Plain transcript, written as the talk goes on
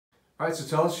All right, so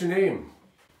tell us your name.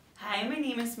 Hi, my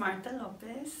name is Martha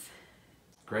Lopez.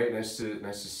 Great, nice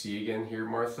to see you again here,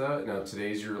 Martha. Now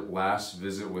today's your last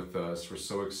visit with us. We're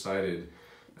so excited.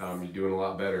 You're doing a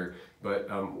lot better, but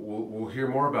we'll hear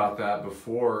more about that.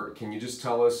 Before, can you just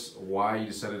tell us why you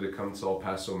decided to come to El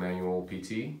Paso Manual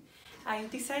PT? I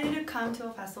decided to come to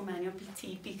El Paso Manual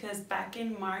PT because back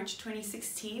in March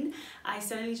 2016, I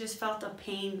suddenly just felt a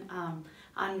pain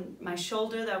on my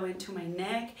shoulder that went to my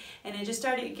neck, and it just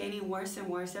started getting worse and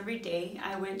worse every day.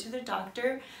 I went to the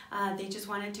doctor. They just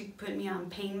wanted to put me on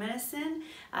pain medicine.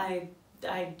 I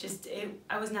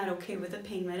was not okay with the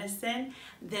pain medicine.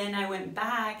 Then I went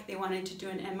back. They wanted to do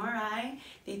an MRI.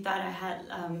 They thought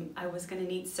I was gonna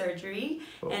need surgery,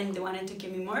 and they wanted to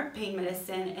give me more pain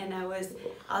medicine. And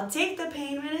I'll take the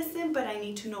pain medicine, but I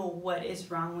need to know what is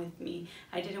wrong with me.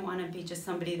 I didn't want to be just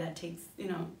somebody that takes,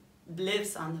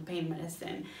 lives on the pain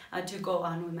medicine to go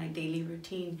on with my daily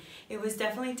routine. It was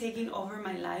definitely taking over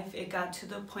my life. It got to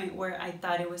the point where I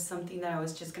thought it was something that I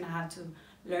was just gonna have to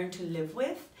learn to live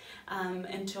with,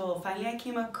 until finally I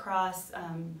came across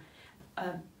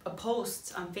a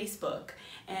post on Facebook,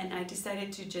 and I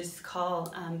decided to just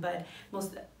call. But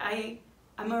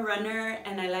I'm a runner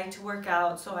and I like to work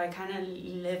out, so I kind of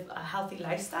live a healthy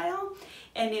lifestyle.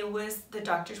 And the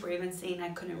doctors were even saying I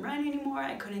couldn't run anymore,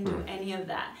 I couldn't do any of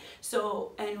that.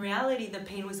 So in reality, the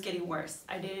pain was getting worse.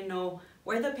 I didn't know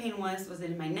where the pain was. Was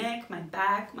it in my neck, my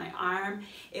back, my arm?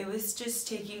 It was just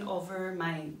taking over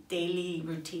my daily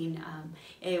routine.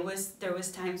 There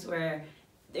was times where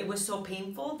it was so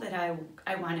painful that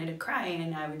I wanted to cry,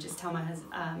 and I would just tell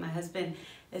my husband,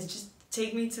 it's just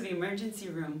take me to the emergency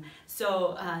room.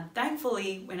 So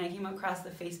thankfully, when I came across the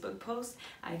Facebook post,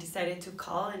 I decided to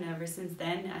call, and ever since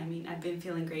then, I've been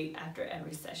feeling great after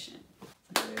every session.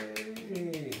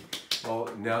 Yay. Well,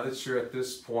 now that you're at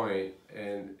this point,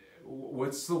 and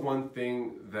what's the one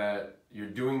thing that you're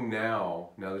doing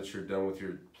now that you're done with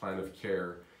your plan of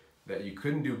care, that you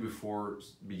couldn't do before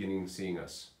beginning seeing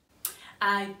us?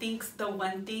 I think the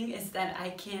one thing is that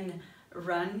I can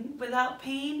run without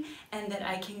pain, and that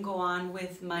I can go on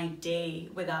with my day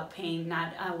without pain,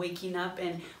 not waking up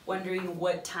and wondering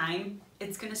what time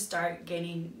it's gonna start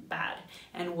getting bad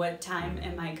and what time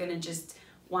am I gonna just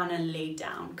want to lay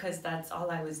down, because that's all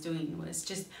I was doing, was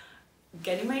just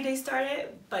getting my day started,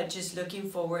 but just looking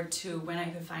forward to when I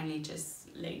could finally just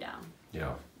lay down.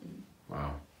 Yeah.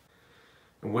 Wow.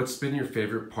 And what's been your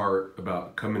favorite part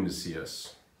about coming to see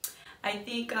us? I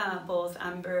think both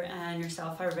Amber and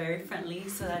yourself are very friendly,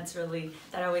 so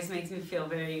that always makes me feel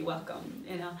very welcome,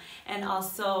 And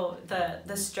also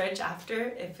the stretch after,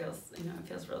 it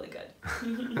feels really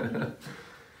good.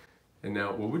 And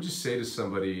now, what would you say to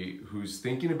somebody who's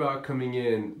thinking about coming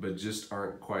in but just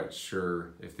aren't quite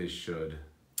sure if they should?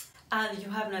 You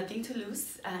have nothing to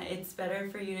lose. It's better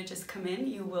for you to just come in.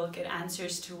 You will get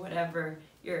answers to whatever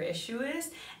your issue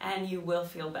is, and you will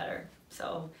feel better.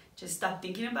 So just stop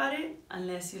thinking about it,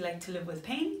 unless you like to live with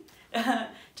pain.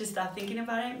 Just stop thinking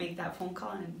about it, make that phone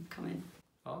call, and come in.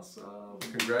 Awesome.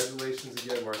 Congratulations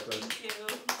again, Martha. Thank you.